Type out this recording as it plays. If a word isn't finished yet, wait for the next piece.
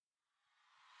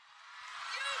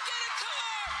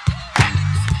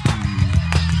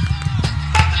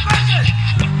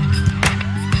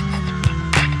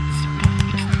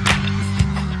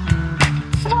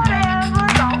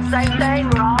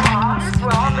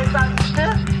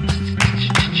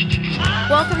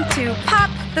to Pop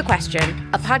the Question,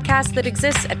 a podcast that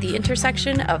exists at the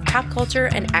intersection of pop culture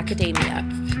and academia.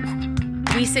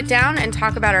 We sit down and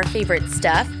talk about our favorite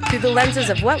stuff through the lenses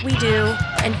of what we do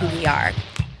and who we are.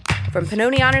 From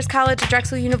Pennoni Honors College at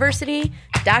Drexel University,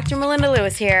 Dr. Melinda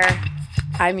Lewis here.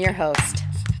 I'm your host.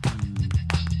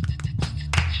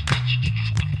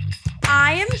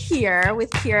 I am here with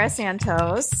Kira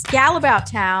Santos, gal about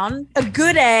town, a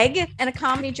good egg, and a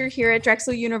comm major here at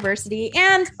Drexel University,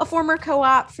 and a former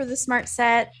co-op for the Smart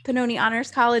Set, Pennoni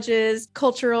Honors College's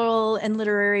cultural and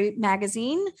literary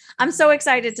magazine. I'm so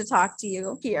excited to talk to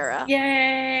you, Kira.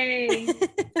 Yay!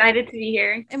 Excited to be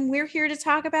here. And we're here to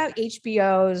talk about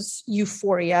HBO's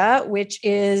Euphoria, which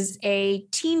is a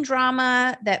teen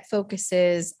drama that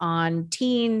focuses on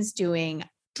teens doing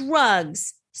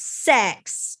drugs,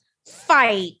 sex,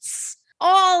 fights,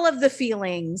 all of the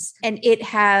feelings. And it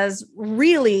has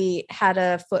really had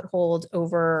a foothold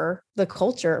over the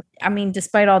culture. I mean,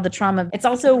 despite all the trauma, it's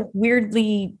also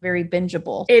weirdly very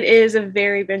bingeable. It is a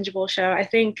very bingeable show. I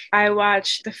think I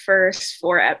watched the first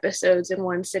 4 episodes in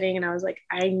one sitting and I was like,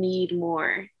 I need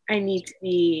more. I need to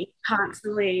be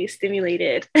constantly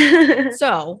stimulated.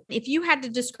 So if you had to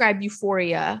describe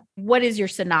Euphoria, what is your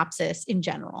synopsis in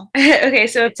general? Okay,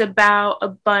 so it's about a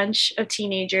bunch of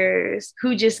teenagers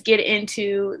who just get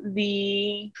into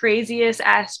the craziest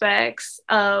aspects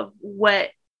of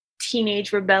what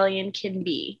teenage rebellion can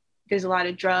be. There's a lot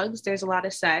of drugs, there's a lot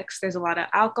of sex, there's a lot of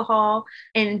alcohol,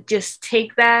 and just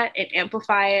take that and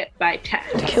amplify it by 10.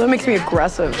 Tequila makes me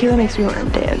aggressive. Tequila makes me want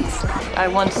to dance. I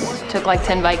once took like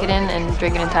 10 Vicodin and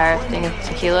drank an entire thing of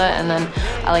tequila, and then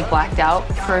I blacked out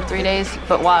for 3 days.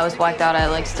 But while I was blacked out,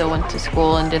 I still went to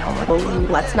school and did homework. Well,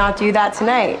 let's not do that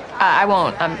tonight. I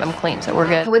won't. I'm clean, so we're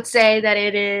good. I would say that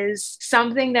it is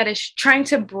something that is trying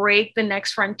to break the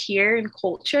next frontier in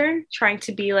culture, trying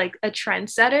to be like a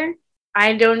trendsetter.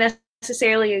 I don't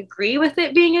necessarily agree with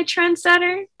it being a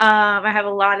trendsetter. I have a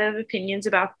lot of opinions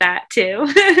about that too.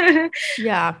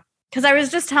 Yeah. Because I was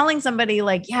just telling somebody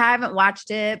I haven't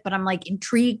watched it, but I'm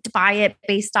intrigued by it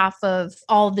based off of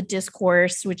all the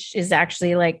discourse, which is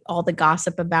actually all the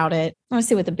gossip about it. I want to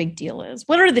see what the big deal is.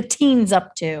 What are the teens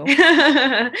up to?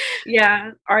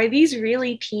 Yeah. Are these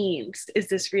really teens? Is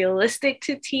this realistic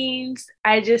to teens?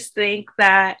 I just think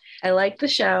that I like the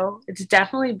show. It's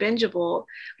definitely bingeable,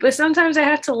 but sometimes I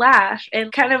have to laugh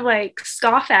and kind of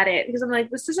scoff at it because I'm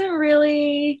this isn't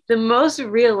really the most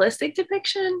realistic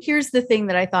depiction. Here's the thing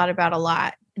that I thought about a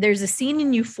lot. There's a scene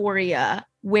in Euphoria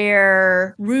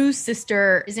where Rue's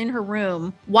sister is in her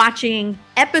room watching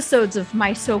episodes of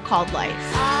My So-Called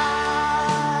Life.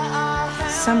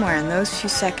 Somewhere in those few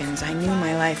seconds, I knew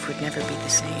my life would never be the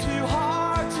same.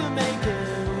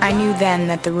 I knew then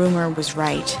that the rumor was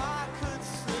right.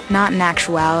 Not in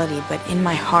actuality, but in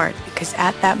my heart, because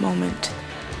at that moment,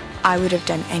 I would have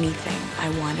done anything. I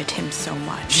wanted him so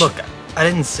much. Look, I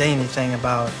didn't say anything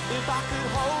about,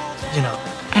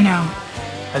 I know.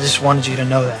 I just wanted you to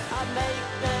know that.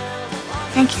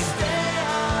 Thank you.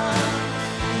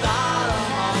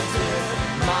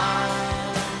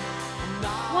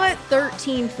 What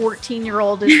 13,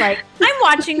 14-year-old is I'm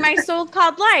watching My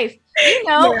So-Called Life.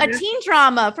 A teen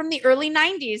drama from the early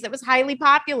 90s that was highly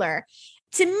popular.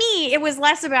 To me, it was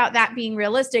less about that being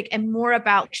realistic and more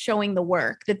about showing the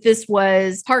work, that this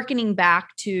was hearkening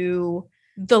back to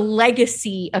the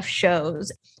legacy of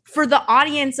shows. For the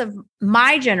audience of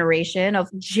my generation, of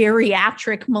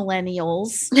geriatric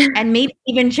millennials, and maybe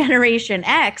even Generation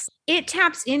X, it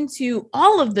taps into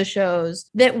all of the shows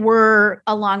that were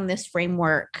along this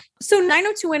framework. So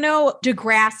 90210,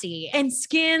 Degrassi, and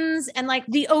Skins, and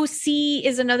The OC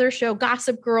is another show,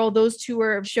 Gossip Girl. Those two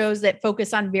are shows that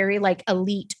focus on very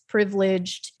elite,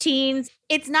 privileged teens.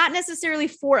 It's not necessarily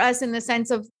for us in the sense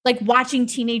of watching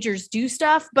teenagers do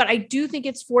stuff, but I do think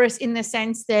it's for us in the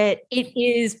sense that it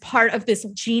is part of this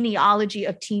genealogy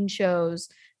of teen shows.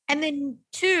 And then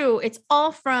 2, it's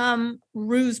all from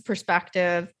Rue's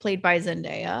perspective, played by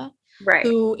Zendaya. Right.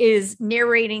 Who is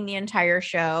narrating the entire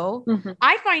show. Mm-hmm.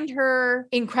 I find her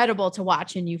incredible to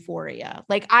watch in Euphoria.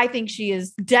 I think she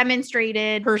has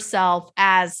demonstrated herself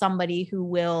as somebody who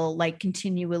will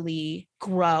continually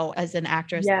grow as an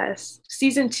actress. Yes.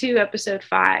 Season 2, episode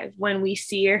 5, when we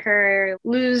see her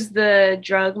lose the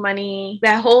drug money,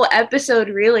 that whole episode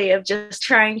really of just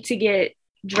trying to get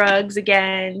drugs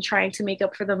again, trying to make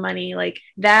up for the money.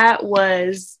 That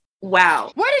was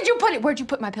wow. Where did you put it? Where'd you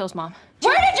put my pills, Mom?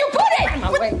 Where did you put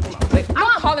it? Wait.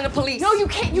 I'm calling the police. No, you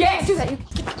can't. You can't do that.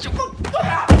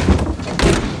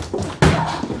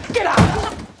 Get out.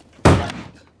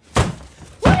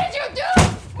 What did you do?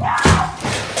 No!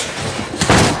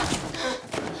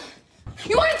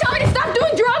 You want to tell me to stop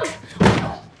doing drugs?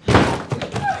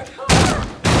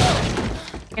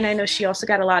 And I know she also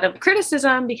got a lot of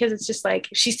criticism because it's just like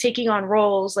she's taking on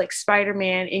roles like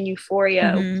Spider-Man in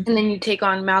Euphoria. And then you take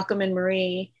on Malcolm and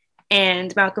Marie.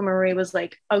 And Malcolm and Marie was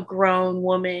like a grown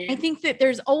woman. I think that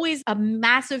there's always a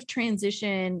massive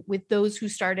transition with those who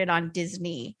started on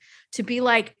Disney to be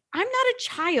like, I'm not a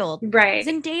child. Right.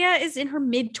 Zendaya is in her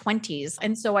mid-20s.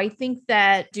 And so I think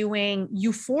that doing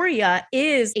Euphoria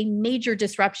is a major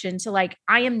disruption to like,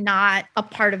 I am not a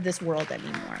part of this world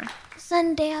anymore.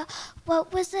 Zendaya,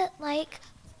 what was it like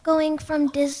going from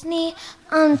Disney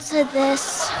onto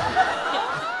this?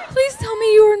 Please tell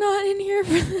me you were not in here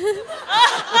for this.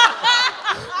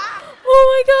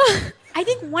 Oh my God. I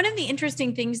think one of the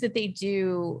interesting things that they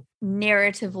do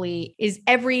narratively is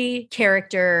every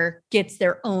character gets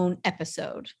their own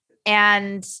episode.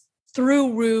 And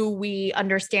through Rue, we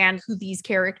understand who these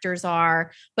characters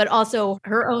are, but also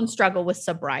her own struggle with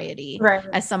sobriety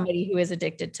as somebody who is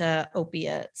addicted to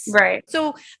opiates. Right.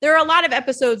 So there are a lot of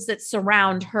episodes that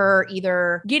surround her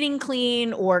either getting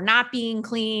clean or not being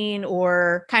clean,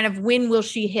 or kind of when will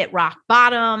she hit rock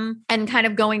bottom, and kind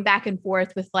of going back and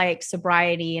forth with like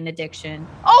sobriety and addiction.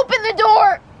 Open the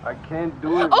door! I can't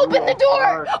do it. Open the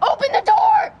door! Open the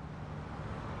door!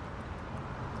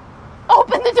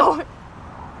 Open the door!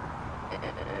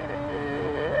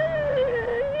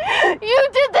 You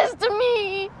did this to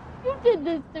me! You did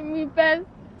this to me, Beth.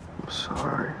 I'm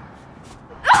sorry.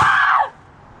 Ah!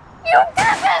 You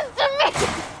did this to me!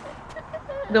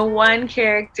 The one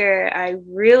character I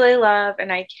really love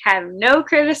and I have no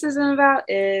criticism about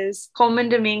is Coleman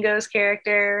Domingo's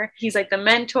character. He's like the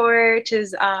mentor to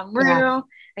Rue.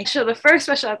 Yeah. So the first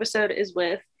special episode is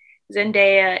with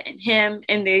Zendaya and him,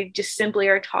 and they just simply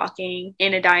are talking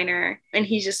in a diner. And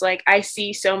he's just like, I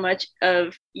see so much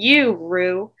of you,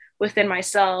 Rue, within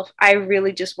myself. I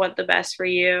really just want the best for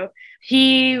you.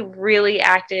 He really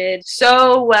acted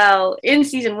so well in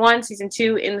season 1, season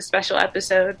 2, in the special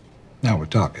episode. Now we're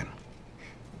talking.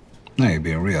 Now you're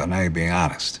being real. Now you're being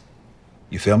honest.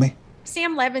 You feel me?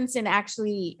 Sam Levinson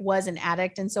actually was an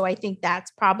addict. And so I think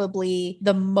that's probably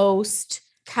the most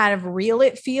kind of real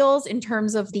it feels in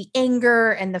terms of the anger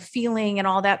and the feeling and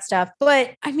all that stuff.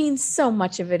 But I mean, so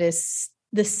much of it is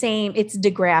the same. It's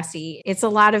Degrassi. It's a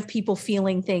lot of people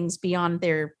feeling things beyond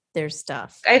their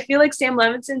stuff. I feel like Sam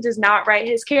Levinson does not write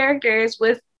his characters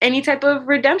with any type of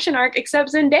redemption arc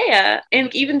except Zendaya.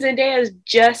 And even Zendaya's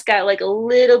just got like a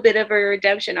little bit of a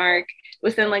redemption arc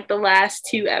within like the last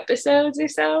 2 episodes or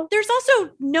so. There's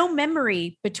also no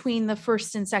memory between the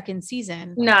first and second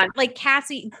season. None. Like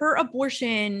Cassie, her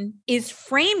abortion is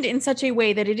framed in such a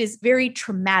way that it is very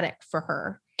traumatic for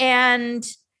her. And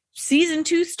season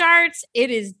 2 starts,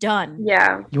 it is done.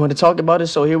 Yeah. You want to talk about it?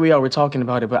 So here we are, we're talking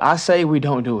about it. But I say we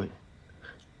don't do it.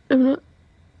 I'm not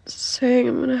saying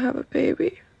I'm going to have a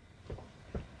baby.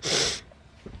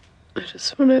 I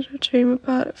just wanted to dream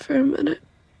about it for a minute.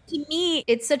 To me,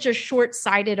 it's such a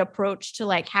short-sighted approach to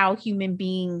like how human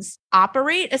beings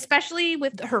operate, especially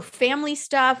with her family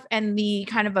stuff and the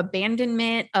kind of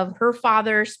abandonment of her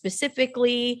father,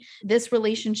 specifically this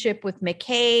relationship with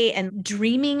McKay and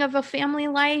dreaming of a family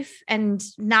life and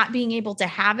not being able to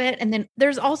have it. And then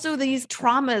there's also these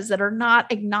traumas that are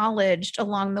not acknowledged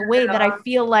along the way that I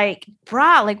feel like,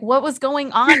 like what was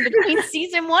going on between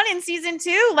season 1 and season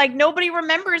 2? Like nobody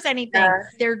remembers anything.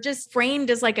 They're just framed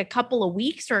as like a couple of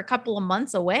weeks or a couple of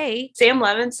months away. Sam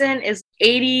Levinson is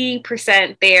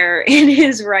 80% there in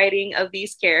his writing of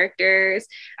these characters.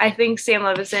 I think Sam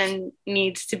Levinson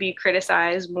needs to be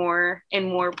criticized more and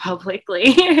more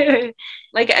publicly.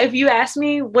 Like if you ask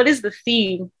me, what is the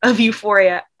theme of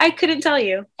Euphoria? I couldn't tell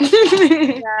you.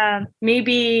 Yeah.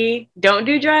 Maybe don't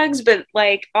do drugs, but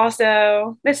like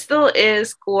also it still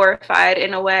is glorified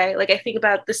in a way. Like I think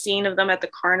about the scene of them at the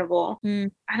carnival.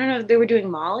 I don't know if they were doing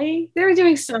Molly. They were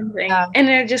doing something. Yeah. And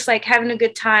they're just like having a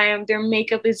good time. Their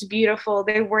makeup is beautiful.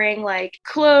 They're wearing like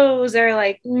clothes that are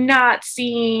like not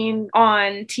seen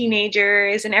on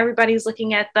teenagers and everybody's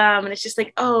looking at them. And it's just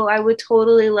like, oh, I would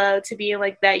totally love to be in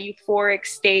like that euphoric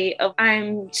state of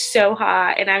I'm so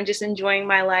hot and I'm just enjoying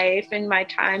my life and my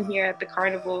time here at the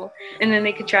carnival. And then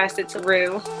they contrast it to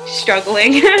Rue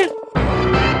struggling. I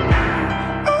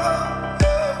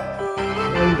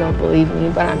know you don't believe me,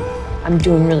 but I'm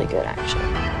doing really good actually.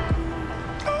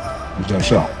 Is that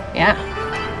so? Yeah.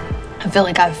 I feel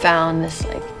like I've found this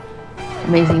like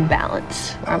amazing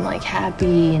balance where I'm like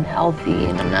happy and healthy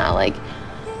and I'm not like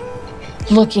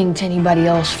looking to anybody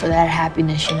else for that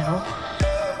happiness, you know?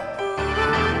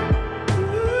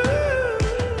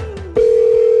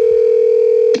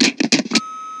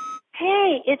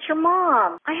 Hey, it's your mom.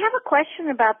 Mom, I have a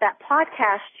question about that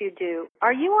podcast you do.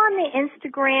 Are you on the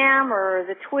Instagram or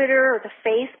the Twitter or the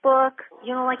Facebook?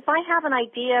 You know, like if I have an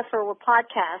idea for a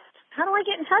podcast, how do I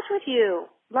get in touch with you?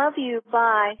 Love you.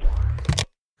 Bye.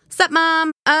 Sup,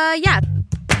 Mom? Yeah.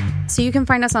 So you can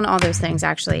find us on all those things,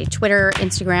 actually. Twitter,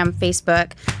 Instagram,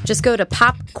 Facebook. Just go to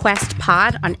Pop Quest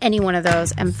Pod on any one of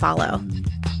those and follow.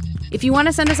 If you want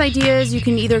to send us ideas, you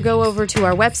can either go over to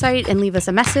our website and leave us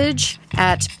a message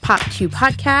at PopQ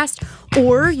Podcast,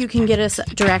 or you can get us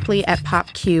directly at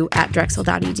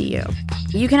popq@drexel.edu.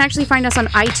 You can actually find us on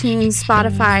iTunes,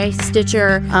 Spotify,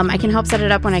 Stitcher. I can help set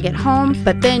it up when I get home,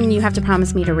 but then you have to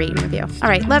promise me to rate and review. All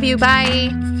right, love you. Bye.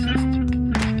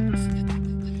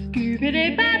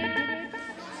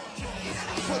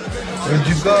 Where'd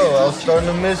you go? I was starting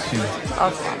to miss you.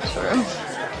 I'll answer him.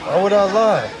 Why would I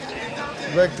lie?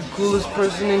 You're like the coolest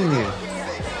person in here.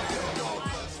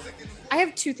 I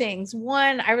have two things.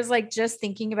 One, I was like just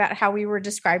thinking about how we were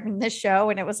describing this show,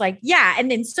 and it was like, yeah, and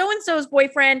then so-and-so's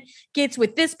boyfriend gets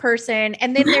with this person,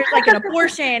 and then there's like an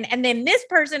abortion, and then this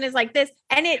person is like this.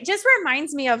 And it just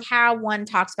reminds me of how one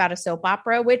talks about a soap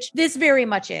opera, which this very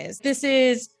much is. This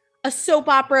is a soap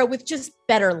opera with just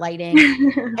better lighting.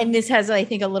 And this has, I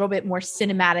think, a little bit more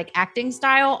cinematic acting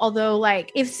style. Although,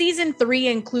 like, if season 3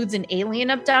 includes an alien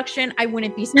abduction, I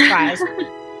wouldn't be surprised.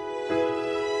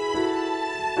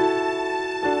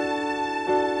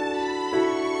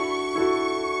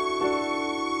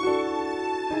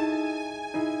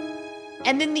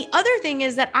 And then the other thing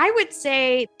is that I would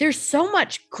say there's so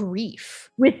much grief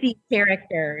with these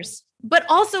characters, but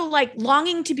also like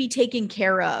longing to be taken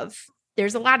care of.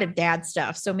 There's a lot of dad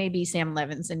stuff. So maybe Sam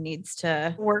Levinson needs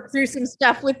to work through some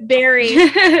stuff with Barry.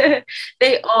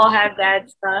 They all have dad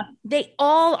stuff. They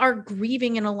all are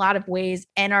grieving in a lot of ways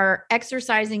and are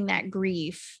exercising that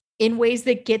grief in ways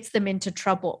that gets them into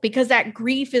trouble, because that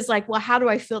grief is like, well, how do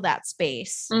I fill that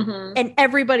space? Mm-hmm. And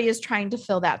everybody is trying to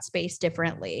fill that space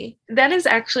differently. That is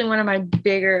actually one of my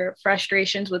bigger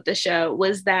frustrations with the show,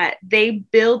 was that they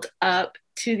build up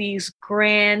to these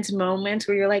grand moments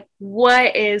where you're like,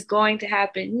 what is going to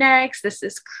happen next? This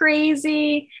is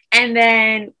crazy. And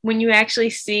then when you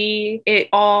actually see it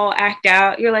all act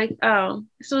out, you're like, oh,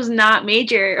 this was not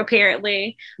major,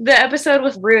 apparently. The episode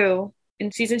with Rue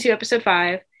in season 2, episode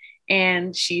 5,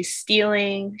 and she's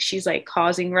stealing, she's like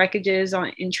causing wreckages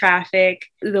in traffic.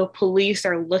 The police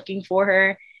are looking for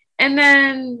her. And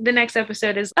then the next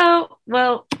episode is, oh,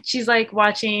 well, she's like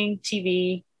watching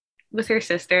TV with her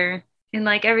sister. And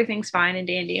like everything's fine and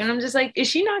dandy. And I'm just like, is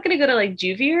she not going to go to like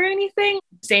juvie or anything?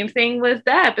 Same thing with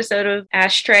that episode of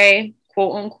Ashtray,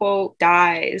 quote unquote,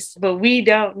 dies. But we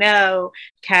don't know.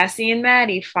 Cassie and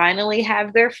Maddie finally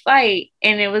have their fight.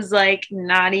 And it was like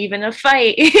not even a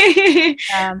fight.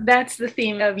 That's the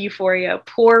theme of Euphoria.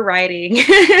 Poor writing.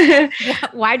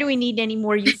 Why do we need any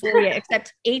more Euphoria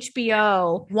except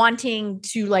HBO wanting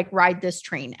to like ride this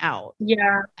train out?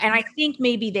 Yeah. And I think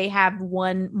maybe they have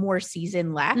one more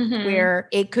season left where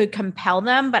it could compel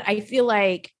them. But I feel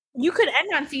like you could end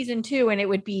on season 2 and it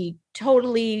would be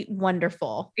totally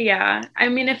wonderful. Yeah. I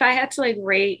mean, if I had to like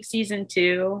rate season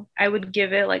 2, I would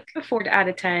give it like a 4 out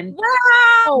of 10.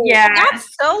 Wow. Yeah. That's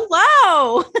so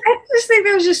low. I just think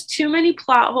there was just too many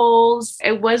plot holes.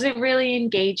 It wasn't really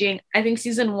engaging. I think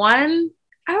season 1,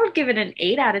 I would give it an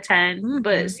 8 out of 10,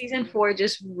 but season 4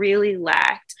 just really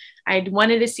lacked. I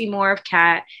wanted to see more of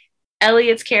Kat.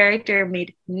 Elliot's character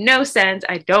made no sense.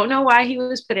 I don't know why he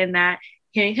was put in that.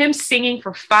 Him singing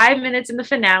for 5 minutes in the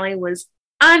finale was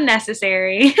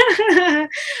unnecessary.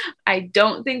 I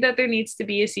don't think that there needs to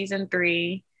be a season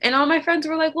 3. And all my friends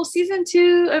were like, well, season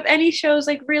 2 of any show is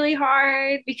like really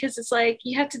hard because it's like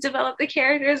you have to develop the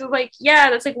characters. I'm like,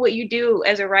 yeah, that's like what you do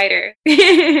as a writer.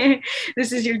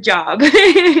 This is your job. Yeah,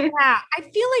 I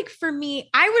feel like for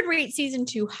me, I would rate season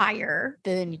 2 higher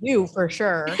than you for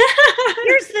sure.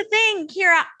 Here's the thing,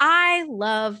 Kira, I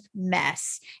love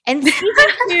mess. And season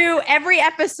 2, every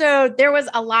episode, there was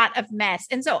a lot of mess.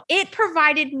 And so it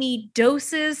provided me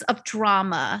doses of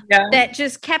drama that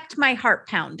just kept my heart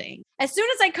pounding. As soon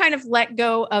as I kind of let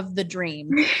go of the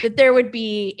dream that there would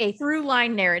be a through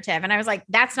line narrative, and I was like,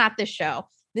 that's not this show.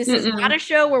 This is not a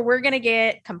show where we're going to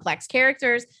get complex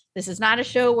characters. This is not a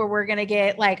show where we're going to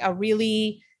get like a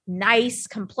really nice,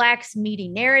 complex, meaty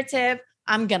narrative.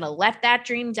 I'm going to let that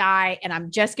dream die, and I'm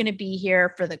just going to be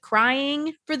here for the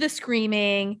crying, for the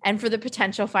screaming, and for the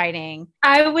potential fighting.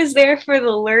 I was there for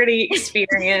the learning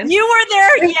experience. You were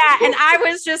there, yeah, and I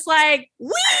was just like,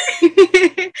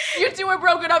 wee! You two were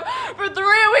broken up for 3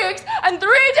 weeks and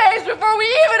 3 days before we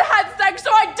even had sex,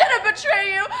 so I didn't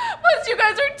betray you. Plus, you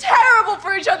guys are terrible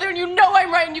for each other, and you know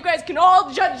I'm right, and you guys can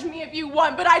all judge me if you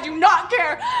want, but I do not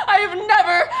care. I have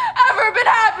never, never been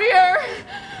happier.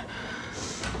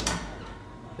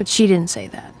 But she didn't say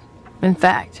that. In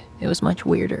fact, it was much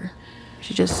weirder.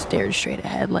 She just stared straight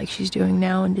ahead like she's doing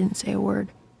now and didn't say a word.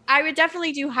 I would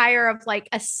definitely do higher of like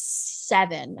a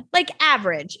 7, like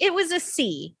average. It was a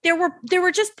C. There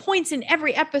were just points in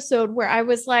every episode where I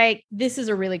was like, this is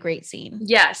a really great scene.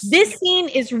 Yes. This scene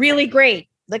is really great.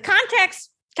 The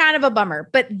context, kind of a bummer,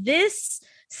 but this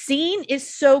scene is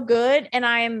so good and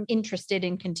I am interested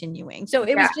in continuing. So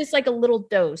it was just like a little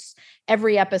dose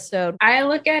every episode. I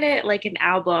look at it like an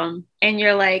album and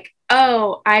you're like,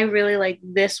 oh, I really like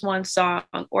this one song,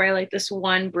 or I like this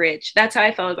one bridge. That's how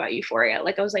I felt about Euphoria.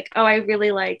 Like I was like, oh, I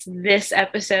really liked this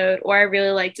episode, or I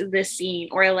really liked this scene,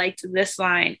 or I liked this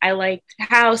line. I liked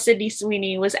how Sydney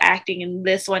Sweeney was acting in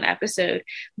this one episode,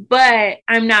 but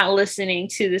I'm not listening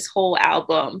to this whole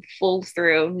album full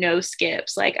through, no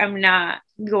skips. Like I'm not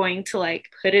going to like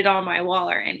put it on my wall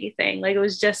or anything. Like it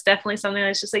was just definitely something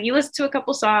that's just like you listen to a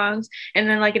couple songs and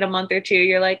then like in a month or two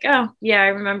you're like, oh yeah, I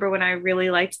remember when I really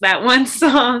liked that one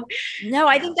song. No,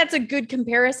 I think that's a good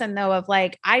comparison though of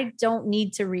like I don't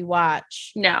need to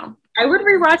rewatch. No, I would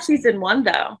rewatch season 1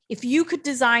 though. If you could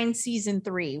design season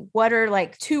 3, what are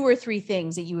like 2 or 3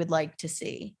 things that you would like to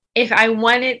see? If I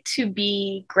want it to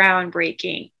be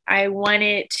groundbreaking, I want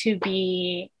it to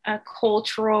be a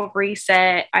cultural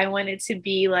reset. I want it to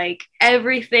be like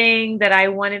everything that I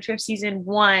wanted from season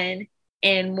 1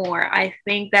 and more. I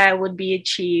think that would be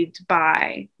achieved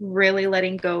by really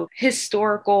letting go of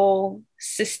historical,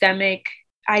 systemic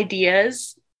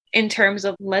ideas in terms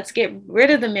of let's get rid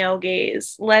of the male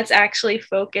gaze. Let's actually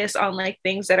focus on like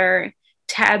things that are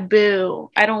taboo.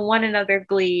 I don't want another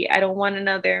Glee. I don't want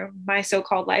another My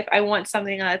So-Called Life. I want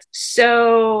something that's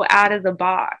so out of the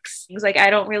box. It's like I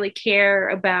don't really care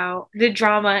about the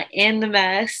drama and the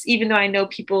mess, even though I know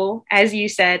people, as you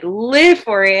said, live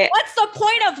for it. What's the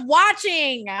point of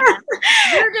watching?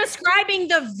 You're describing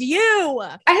The View.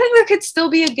 I think there could still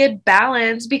be a good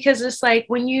balance because it's like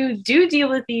when you do deal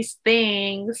with these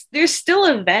things, they're still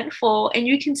eventful and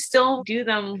you can still do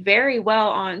them very well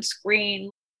on screen.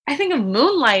 I think of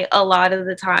Moonlight a lot of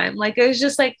the time. Like there's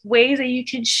just like ways that you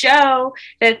can show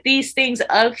that these things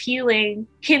of healing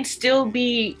can still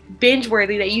be binge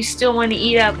worthy, that you still want to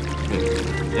eat up.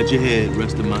 Let your head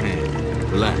rest in my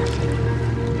hand. Relax.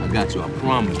 I got you, I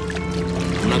promise.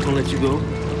 I'm not gonna let you go.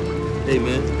 Hey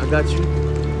man, I got you.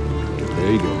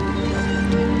 There you go.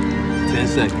 10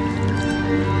 seconds.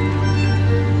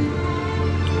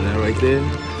 And that right there,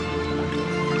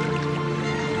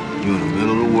 you're in the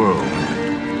middle of the world, man.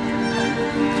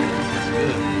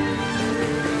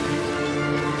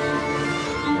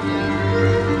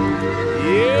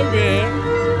 Yeah, man.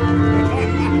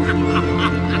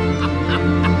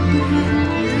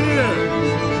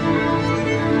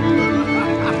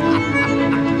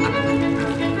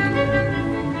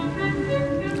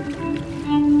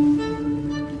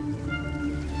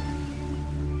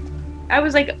 I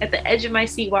was like at the edge of my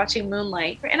seat watching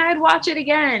Moonlight, and I'd watch it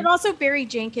again. And also Barry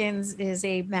Jenkins is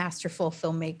a masterful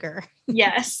filmmaker.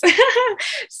 Yes.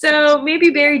 So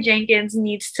maybe Barry Jenkins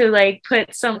needs to like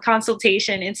put some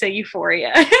consultation into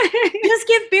Euphoria. Just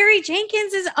give Barry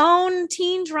Jenkins his own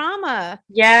teen drama.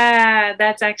 Yeah,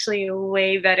 that's actually a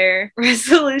way better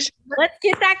resolution. Let's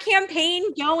get that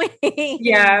campaign going.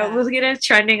 Yeah, we'll get it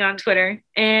trending on Twitter.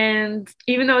 And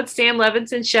even though it's Sam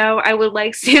Levinson's show, I would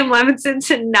like Sam Levinson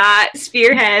to not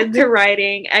spearhead the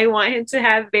writing. I want him to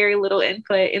have very little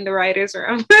input in the writer's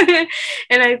room.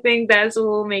 And I think that's what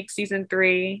will make season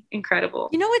 3 incredible.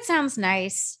 You know what sounds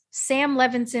nice? Sam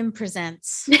Levinson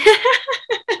Presents.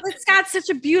 It's got such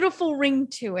a beautiful ring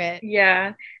to it.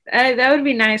 Yeah, that would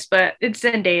be nice, but it's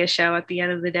Zendaya's show at the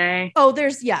end of the day. Oh,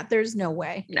 there's no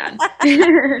way. None.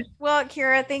 Well,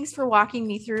 Kira, thanks for walking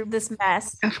me through this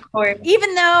mess. Of course.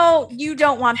 Even though you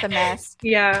don't want the mess.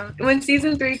 Yeah. When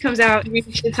season 3 comes out, we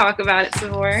should talk about it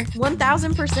some more.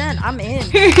 1000%. I'm in.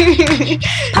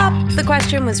 Pop the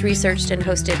Question was researched and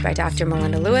hosted by Dr.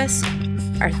 Melinda Lewis.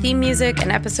 Our theme music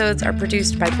and episodes are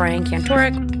produced by Brian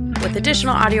Kantorek, with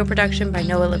additional audio production by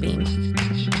Noah Levine.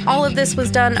 All of this was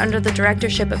done under the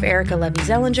directorship of Erica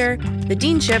Levy-Zellinger, the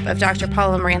deanship of Dr.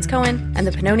 Paula Morantz-Cohen, and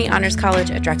the Pennoni Honors College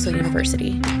at Drexel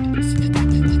University. I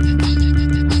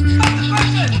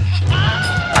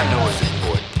know it's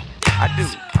important. I do.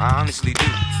 I honestly do.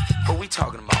 But we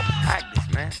talking about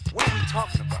practice, man. What are we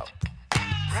talking about?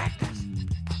 Practice.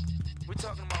 We're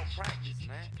talking about practice,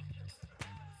 man.